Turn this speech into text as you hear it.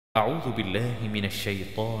أعوذ بالله من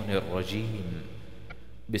الشيطان الرجيم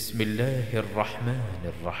بسم الله الرحمن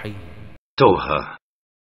الرحيم Toha,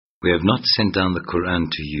 we have not sent down the Quran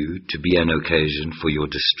to you to be an occasion for your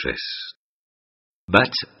distress,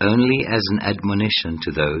 but only as an admonition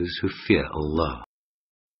to those who fear Allah.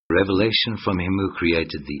 Revelation from Him who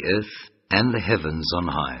created the earth and the heavens on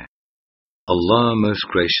high. Allah most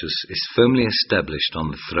gracious is firmly established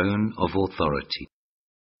on the throne of authority.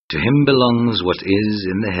 To Him belongs what is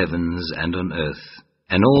in the heavens and on earth,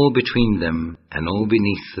 and all between them and all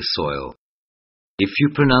beneath the soil. If you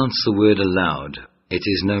pronounce the word aloud, it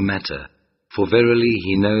is no matter, for verily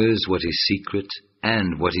He knows what is secret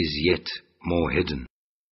and what is yet more hidden.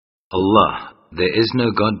 Allah, there is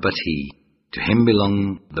no God but He. To Him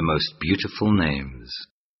belong the most beautiful names.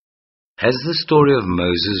 Has the story of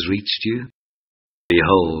Moses reached you?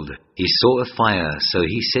 Behold, he saw a fire, so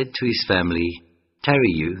he said to his family,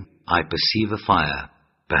 "Tarry you, I perceive a fire.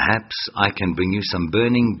 Perhaps I can bring you some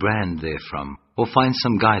burning brand therefrom, or find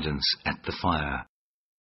some guidance at the fire."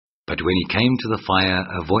 But when he came to the fire,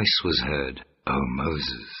 a voice was heard, "O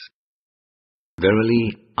Moses,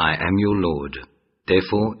 verily I am your Lord.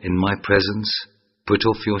 Therefore, in my presence, put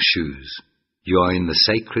off your shoes. You are in the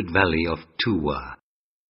sacred valley of Tuwa.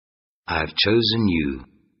 I have chosen you.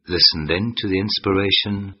 Listen then to the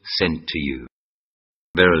inspiration sent to you.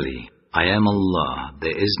 Verily, I am Allah,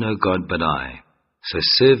 there is no God but I. So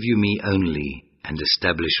serve you me only, and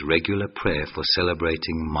establish regular prayer for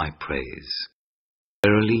celebrating my praise.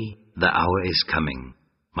 Verily, the hour is coming.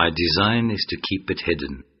 My design is to keep it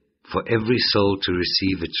hidden, for every soul to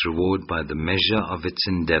receive its reward by the measure of its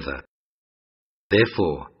endeavor.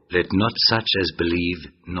 Therefore, let not such as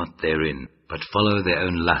believe not therein, but follow their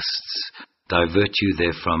own lusts, divert you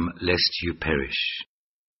therefrom, lest you perish.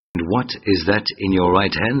 And what is that in your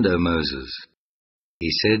right hand, O Moses?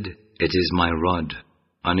 He said, It is my rod.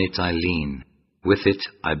 On it I lean. With it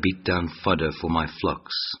I beat down fodder for my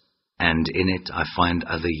flocks, and in it I find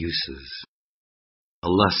other uses.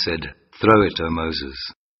 Allah said, Throw it, O Moses.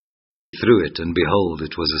 He threw it, and behold,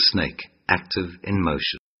 it was a snake, active in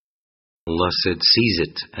motion. Allah said, Seize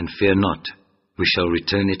it, and fear not. We shall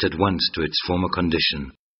return it at once to its former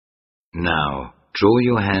condition. Now, draw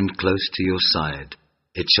your hand close to your side.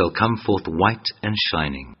 It shall come forth white and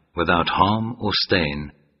shining, without harm or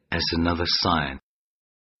stain, as another sign,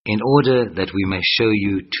 in order that we may show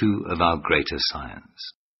you two of our greater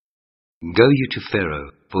signs. Go you to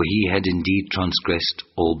Pharaoh, for he had indeed transgressed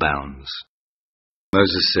all bounds.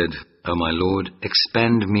 Moses said, O my Lord,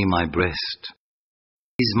 expand me my breast.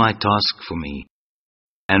 Is my task for me,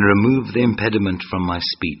 and remove the impediment from my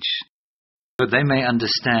speech, so they may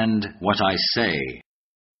understand what I say.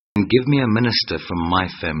 And give me a minister from my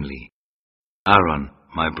family, Aaron,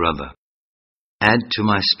 my brother. Add to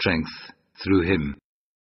my strength through him,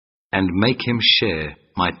 and make him share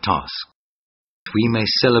my task, that we may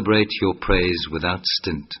celebrate your praise without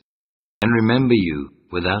stint, and remember you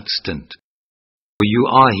without stint. For you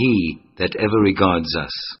are He that ever regards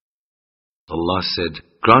us. Allah said,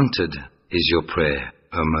 Granted is your prayer,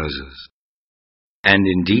 O Moses. And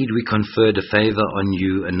indeed we conferred a favor on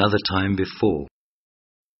you another time before.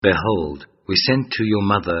 Behold, we sent to your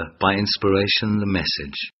mother by inspiration the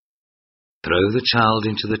message. Throw the child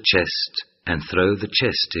into the chest, and throw the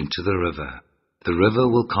chest into the river. The river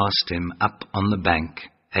will cast him up on the bank,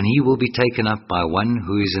 and he will be taken up by one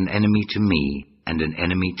who is an enemy to me, and an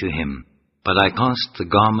enemy to him. But I cast the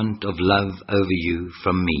garment of love over you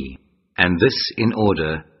from me, and this in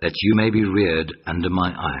order that you may be reared under my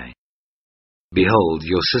eye. Behold,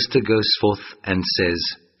 your sister goes forth and says,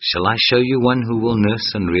 Shall I show you one who will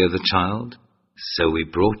nurse and rear the child? So we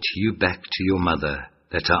brought you back to your mother,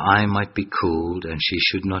 that her eye might be cooled and she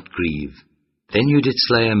should not grieve. Then you did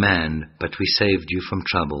slay a man, but we saved you from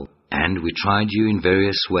trouble, and we tried you in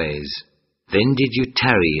various ways. Then did you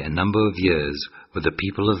tarry a number of years with the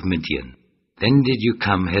people of Midian. Then did you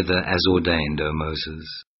come hither as ordained, O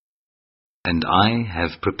Moses. And I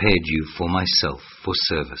have prepared you for myself for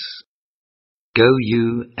service. Go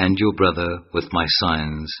you and your brother with my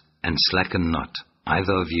signs, and slacken not,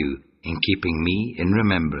 either of you, in keeping me in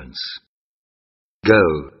remembrance.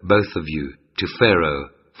 Go, both of you, to Pharaoh,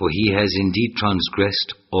 for he has indeed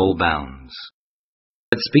transgressed all bounds.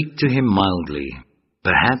 But speak to him mildly,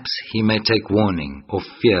 perhaps he may take warning or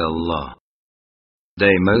fear Allah.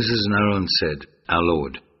 They, Moses and Aaron said, Our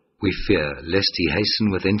Lord, we fear lest he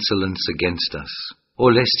hasten with insolence against us,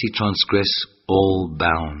 or lest he transgress all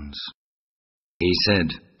bounds. He said,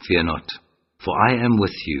 Fear not, for I am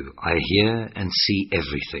with you, I hear and see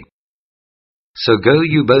everything. So go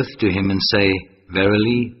you both to him and say,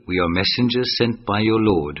 Verily, we are messengers sent by your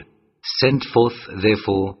Lord. Send forth,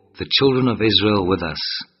 therefore, the children of Israel with us,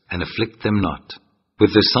 and afflict them not.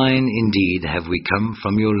 With the sign indeed have we come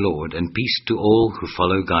from your Lord, and peace to all who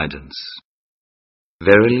follow guidance.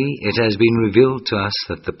 Verily, it has been revealed to us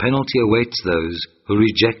that the penalty awaits those who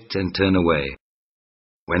reject and turn away.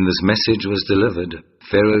 When this message was delivered,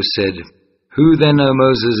 Pharaoh said, Who then, O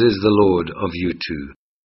Moses, is the Lord of you two?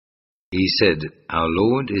 He said, Our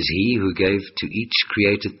Lord is he who gave to each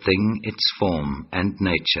created thing its form and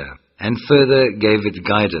nature, and further gave it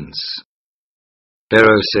guidance.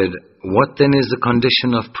 Pharaoh said, What then is the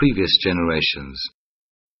condition of previous generations?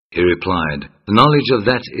 He replied, The knowledge of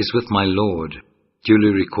that is with my Lord,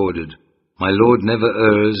 duly recorded. My Lord never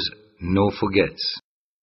errs nor forgets.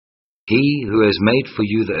 He who has made for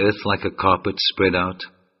you the earth like a carpet spread out,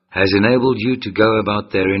 has enabled you to go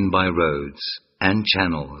about therein by roads and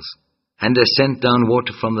channels, and has sent down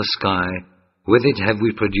water from the sky. With it have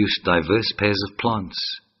we produced diverse pairs of plants,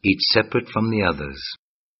 each separate from the others.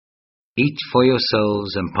 Eat for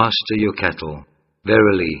yourselves and pasture your cattle.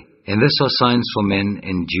 Verily, in this are signs for men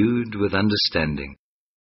endued with understanding.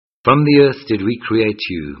 From the earth did we create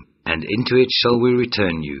you, and into it shall we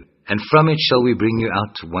return you, and from it shall we bring you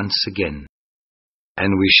out once again.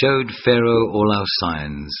 And we showed Pharaoh all our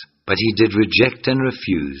signs, but he did reject and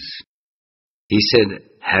refuse. He said,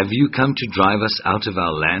 Have you come to drive us out of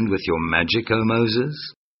our land with your magic, O Moses?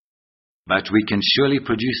 But we can surely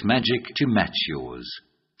produce magic to match yours.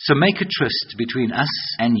 So make a tryst between us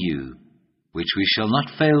and you, which we shall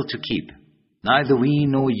not fail to keep, neither we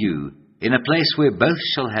nor you, in a place where both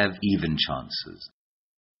shall have even chances.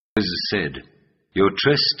 Moses said, Your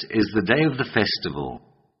tryst is the day of the festival,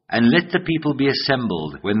 and let the people be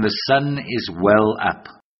assembled when the sun is well up.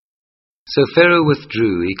 So Pharaoh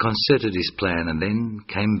withdrew, he concerted his plan, and then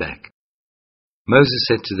came back. Moses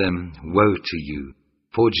said to them, Woe to you!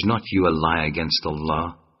 Forge not you a lie against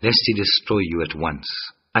Allah, lest he destroy you at once,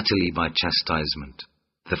 utterly by chastisement.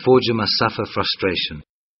 The forger must suffer frustration.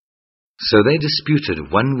 So they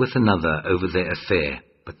disputed one with another over their affair,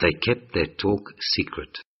 but they kept their talk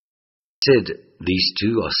secret. Said, These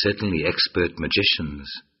two are certainly expert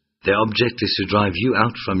magicians. Their object is to drive you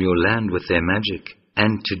out from your land with their magic,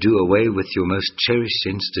 and to do away with your most cherished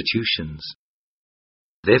institutions.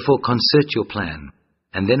 Therefore concert your plan,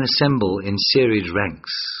 and then assemble in serried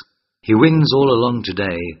ranks. He wins all along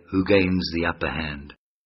today who gains the upper hand.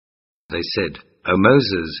 They said, O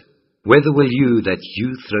Moses, whether will you that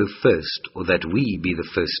you throw first, or that we be the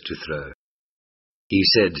first to throw? He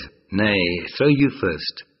said, Nay, throw you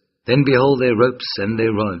first. Then behold their ropes and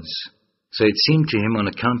their rods. So it seemed to him on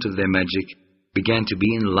account of their magic, began to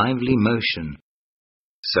be in lively motion.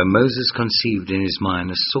 So Moses conceived in his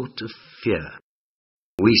mind a sort of fear.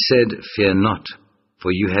 We said, Fear not,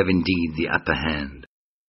 for you have indeed the upper hand.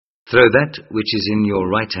 Throw that which is in your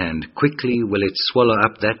right hand, quickly will it swallow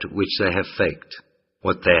up that which they have faked.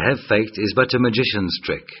 What they have faked is but a magician's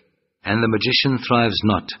trick, and the magician thrives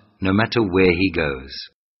not, no matter where he goes.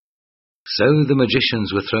 So the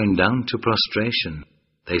magicians were thrown down to prostration.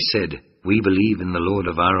 They said, We believe in the Lord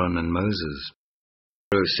of Aaron and Moses.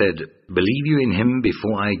 Pharaoh said, Believe you in him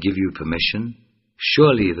before I give you permission?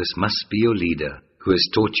 Surely this must be your leader, who has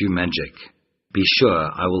taught you magic. Be sure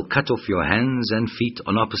I will cut off your hands and feet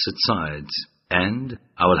on opposite sides, and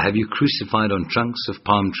I will have you crucified on trunks of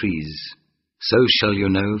palm trees. So shall you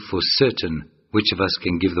know for certain which of us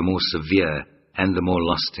can give the more severe and the more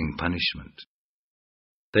lasting punishment.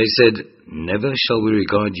 They said, Never shall we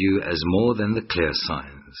regard you as more than the clear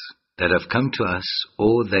signs that have come to us,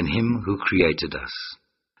 or than him who created us.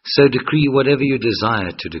 So decree whatever you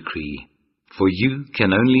desire to decree, for you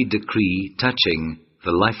can only decree touching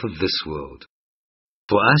the life of this world.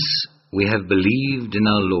 For us, we have believed in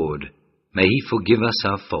our Lord. May he forgive us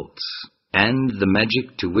our faults, and the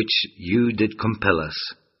magic to which you did compel us.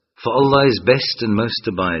 For Allah is best and most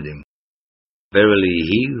abiding. Verily,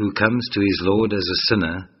 he who comes to his Lord as a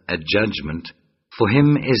sinner at judgment, for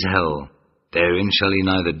him is hell. Therein shall he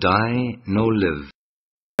neither die nor live.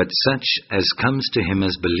 But such as comes to him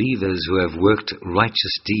as believers who have worked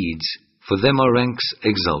righteous deeds, for them are ranks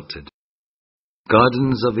exalted.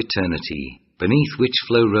 Gardens of eternity, beneath which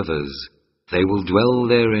flow rivers, they will dwell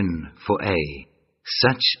therein for aye.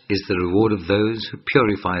 Such is the reward of those who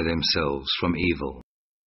purify themselves from evil.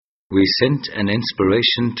 We sent an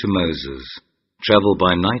inspiration to Moses. Travel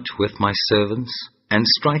by night with my servants, and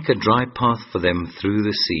strike a dry path for them through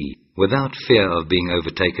the sea, without fear of being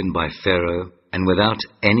overtaken by Pharaoh, and without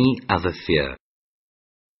any other fear.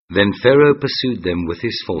 Then Pharaoh pursued them with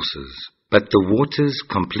his forces, but the waters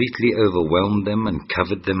completely overwhelmed them and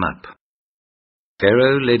covered them up.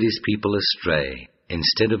 Pharaoh led his people astray,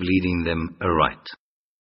 instead of leading them aright.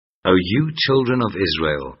 O you children of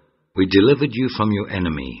Israel, we delivered you from your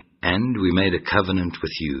enemy, and we made a covenant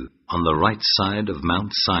with you on the right side of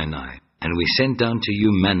Mount Sinai, and we sent down to you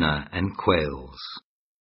manna and quails,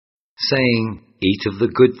 saying, Eat of the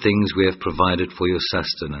good things we have provided for your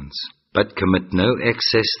sustenance, but commit no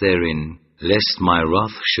excess therein, lest my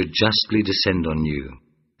wrath should justly descend on you,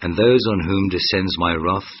 and those on whom descends my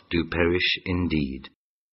wrath do perish indeed.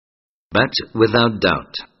 But without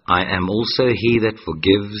doubt, I am also he that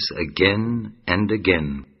forgives again and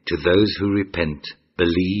again to those who repent,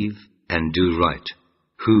 believe, and do right,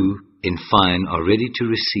 who, in fine, are ready to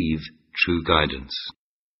receive true guidance.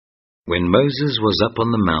 When Moses was up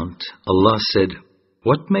on the mount, Allah said,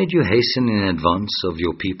 What made you hasten in advance of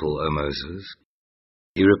your people, O Moses?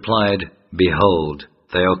 He replied, Behold,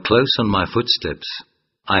 they are close on my footsteps.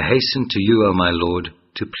 I hasten to you, O my Lord,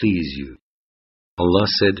 to please you. Allah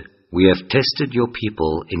said, We have tested your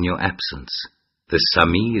people in your absence. The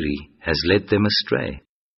Samiri has led them astray.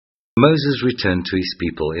 Moses returned to his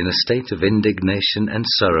people in a state of indignation and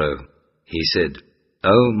sorrow. He said,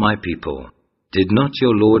 O my people, did not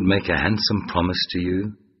your Lord make a handsome promise to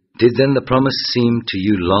you? Did then the promise seem to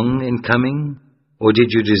you long in coming? Or did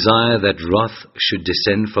you desire that wrath should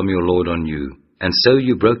descend from your Lord on you, and so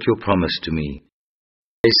you broke your promise to me?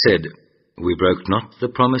 They said, We broke not the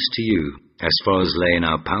promise to you, as far as lay in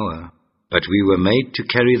our power, but we were made to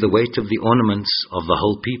carry the weight of the ornaments of the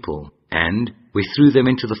whole people, and we threw them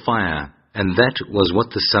into the fire, and that was what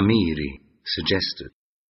the Samiri suggested.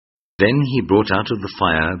 Then he brought out of the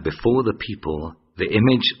fire before the people the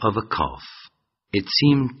image of a calf. It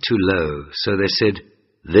seemed too low, so they said,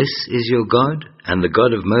 This is your God, and the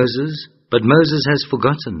God of Moses, but Moses has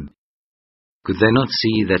forgotten. Could they not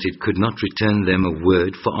see that it could not return them a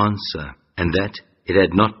word for answer, and that it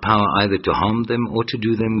had not power either to harm them or to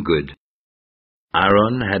do them good?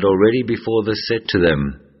 Aaron had already before this said to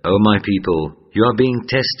them, O my people, you are being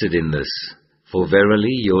tested in this, for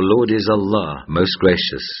verily your Lord is Allah, most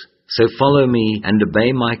gracious. So follow me and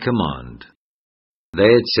obey my command. They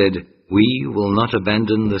had said, We will not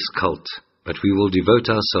abandon this cult, but we will devote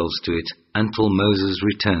ourselves to it until Moses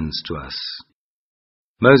returns to us.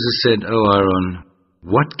 Moses said, O Aaron,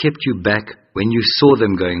 what kept you back when you saw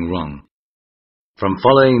them going wrong? From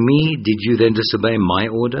following me, did you then disobey my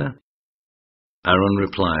order? Aaron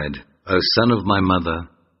replied, O son of my mother,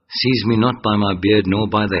 seize me not by my beard nor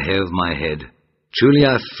by the hair of my head. Truly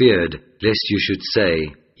I feared lest you should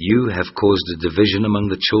say, You have caused a division among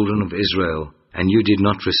the children of Israel, and you did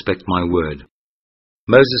not respect my word.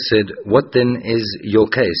 Moses said, What then is your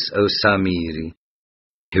case, O Samiri?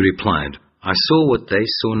 He replied, I saw what they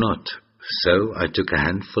saw not. So I took a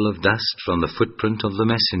handful of dust from the footprint of the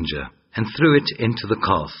messenger, and threw it into the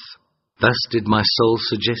calf. Thus did my soul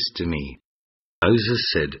suggest to me.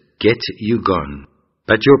 Moses said, Get you gone.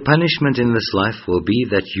 But your punishment in this life will be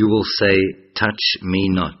that you will say, Touch me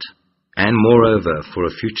not. And moreover, for a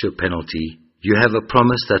future penalty, you have a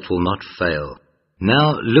promise that will not fail.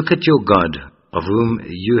 Now look at your God, of whom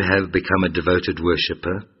you have become a devoted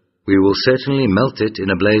worshipper. We will certainly melt it in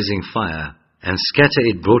a blazing fire, and scatter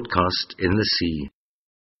it broadcast in the sea.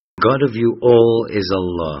 God of you all is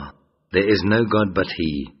Allah. There is no God but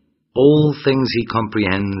He. All things He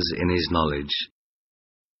comprehends in His knowledge.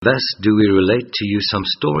 Thus do we relate to you some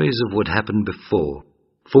stories of what happened before,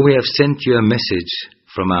 for we have sent you a message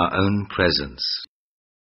from our own presence.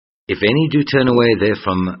 If any do turn away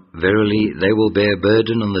therefrom, verily they will bear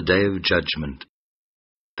burden on the day of judgment.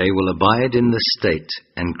 They will abide in this state,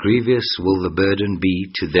 and grievous will the burden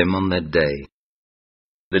be to them on that day.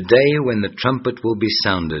 The day when the trumpet will be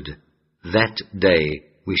sounded, that day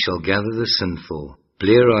we shall gather the sinful,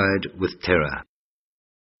 blear-eyed with terror.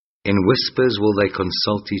 In whispers will they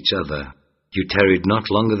consult each other. You tarried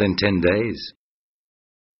not longer than 10 days.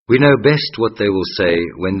 We know best what they will say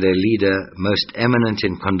when their leader, most eminent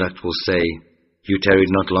in conduct, will say, You tarried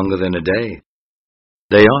not longer than a day.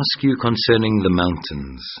 They ask you concerning the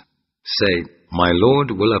mountains. Say, My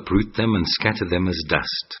Lord will uproot them and scatter them as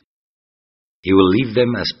dust. He will leave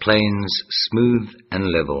them as plains, smooth and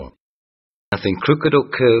level. Nothing crooked or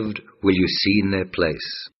curved will you see in their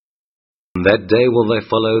place. On that day will they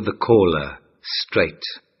follow the caller, straight,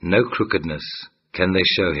 no crookedness can they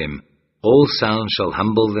show him. All sounds shall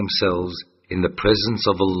humble themselves in the presence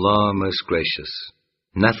of Allah most gracious.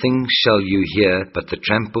 Nothing shall you hear but the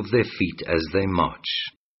tramp of their feet as they march.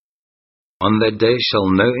 On that day shall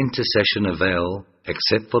no intercession avail,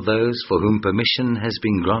 except for those for whom permission has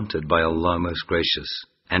been granted by Allah most gracious,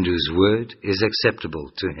 and whose word is acceptable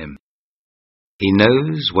to Him. He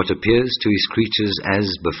knows what appears to His creatures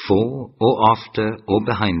as before, or after, or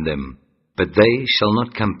behind them, but they shall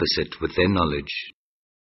not compass it with their knowledge.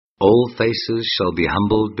 All faces shall be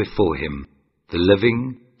humbled before him, the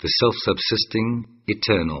living, the self-subsisting,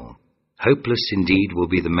 eternal. Hopeless indeed will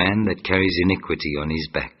be the man that carries iniquity on his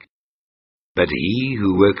back. But he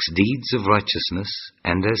who works deeds of righteousness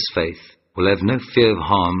and has faith will have no fear of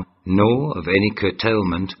harm, nor of any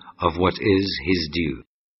curtailment of what is his due.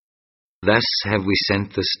 Thus have we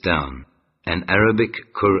sent this down, an Arabic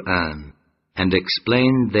Qur'an, and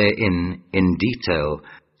explained therein in detail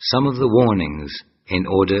some of the warnings, in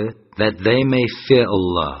order that they may fear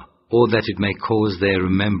Allah, or that it may cause their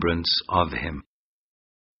remembrance of Him.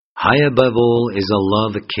 High above all is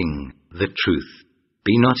Allah the King, the Truth.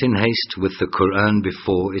 Be not in haste with the Qur'an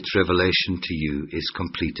before its revelation to you is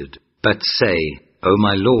completed. But say, O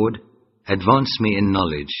my Lord, advance me in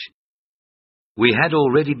knowledge. We had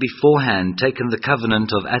already beforehand taken the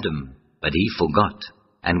covenant of Adam, but he forgot,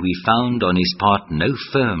 and we found on his part no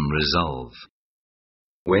firm resolve.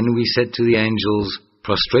 When we said to the angels,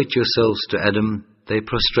 prostrate yourselves to Adam, they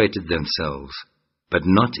prostrated themselves, but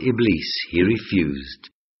not Iblis, he refused.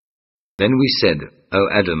 Then we said, O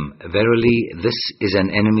Adam, verily this is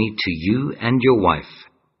an enemy to you and your wife,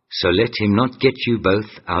 so let him not get you both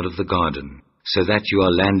out of the garden, so that you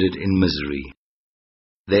are landed in misery.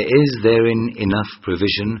 There is therein enough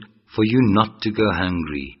provision for you not to go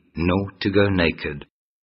hungry, nor to go naked,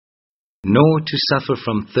 nor to suffer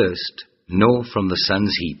from thirst, nor from the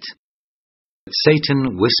sun's heat. But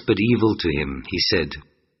Satan whispered evil to him. He said,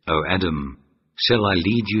 O Adam, shall I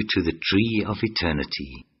lead you to the tree of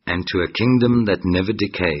eternity, and to a kingdom that never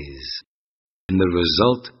decays? In the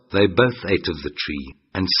result, they both ate of the tree,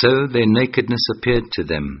 and so their nakedness appeared to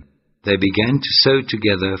them. They began to sew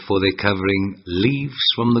together for their covering leaves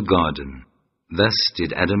from the garden. Thus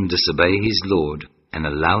did Adam disobey his Lord, and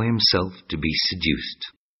allow himself to be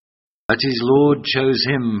seduced. But his Lord chose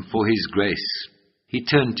him for his grace. He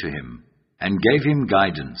turned to him, and gave him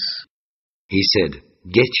guidance. He said,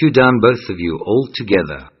 Get you down both of you all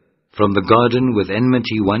together, from the garden with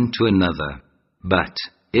enmity one to another. But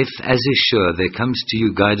if, as is sure, there comes to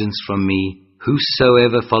you guidance from me,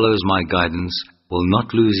 whosoever follows my guidance will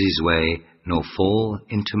not lose his way, nor fall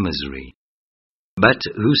into misery. But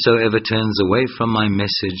whosoever turns away from my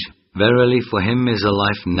message, verily for him is a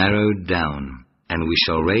life narrowed down, and we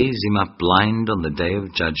shall raise him up blind on the day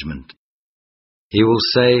of judgment. He will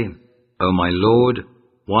say, O my Lord,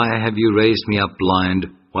 why have you raised me up blind,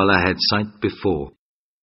 while I had sight before?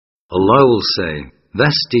 Allah will say,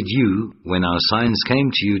 Thus did you, when our signs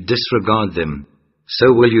came to you, disregard them,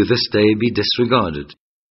 so will you this day be disregarded.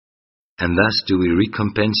 And thus do we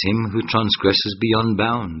recompense him who transgresses beyond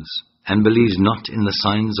bounds, and believes not in the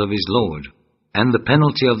signs of his Lord. And the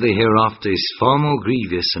penalty of the hereafter is far more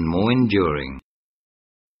grievous and more enduring.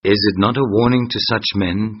 Is it not a warning to such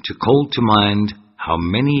men to call to mind how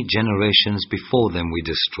many generations before them we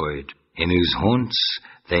destroyed, in whose haunts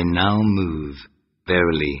they now move?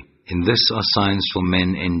 Verily, in this are signs for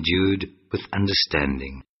men endued with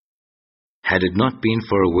understanding. Had it not been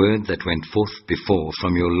for a word that went forth before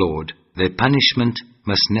from your Lord, their punishment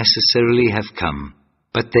must necessarily have come,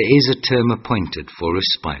 but there is a term appointed for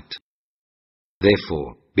respite.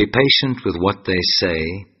 Therefore, be patient with what they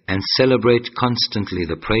say, and celebrate constantly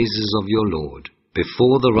the praises of your Lord,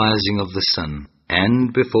 before the rising of the sun,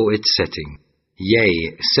 and before its setting.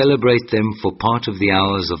 Yea, celebrate them for part of the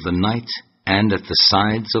hours of the night, and at the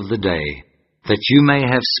sides of the day, that you may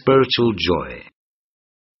have spiritual joy.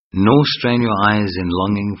 Nor strain your eyes in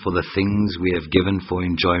longing for the things we have given for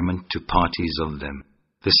enjoyment to parties of them,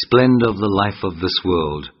 the splendor of the life of this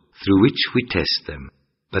world, through which we test them.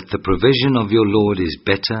 But the provision of your Lord is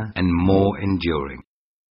better and more enduring.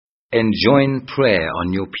 Enjoin prayer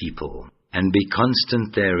on your people, and be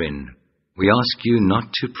constant therein. We ask you not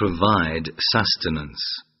to provide sustenance.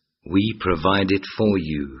 We provide it for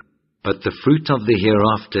you, but the fruit of the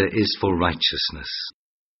hereafter is for righteousness.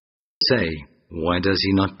 Say, why does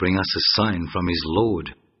he not bring us a sign from his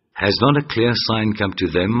Lord? Has not a clear sign come to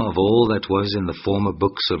them of all that was in the former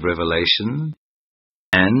books of revelation?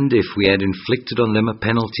 And if we had inflicted on them a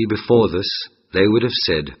penalty before this, they would have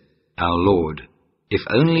said, Our Lord, if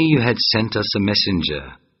only you had sent us a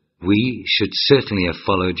messenger, we should certainly have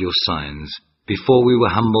followed your signs, before we were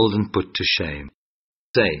humbled and put to shame.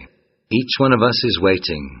 Say, each one of us is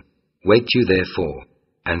waiting. Wait you therefore,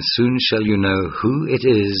 and soon shall you know who it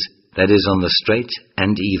is that is on the straight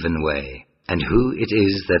and even way, and who it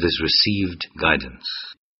is that has received guidance.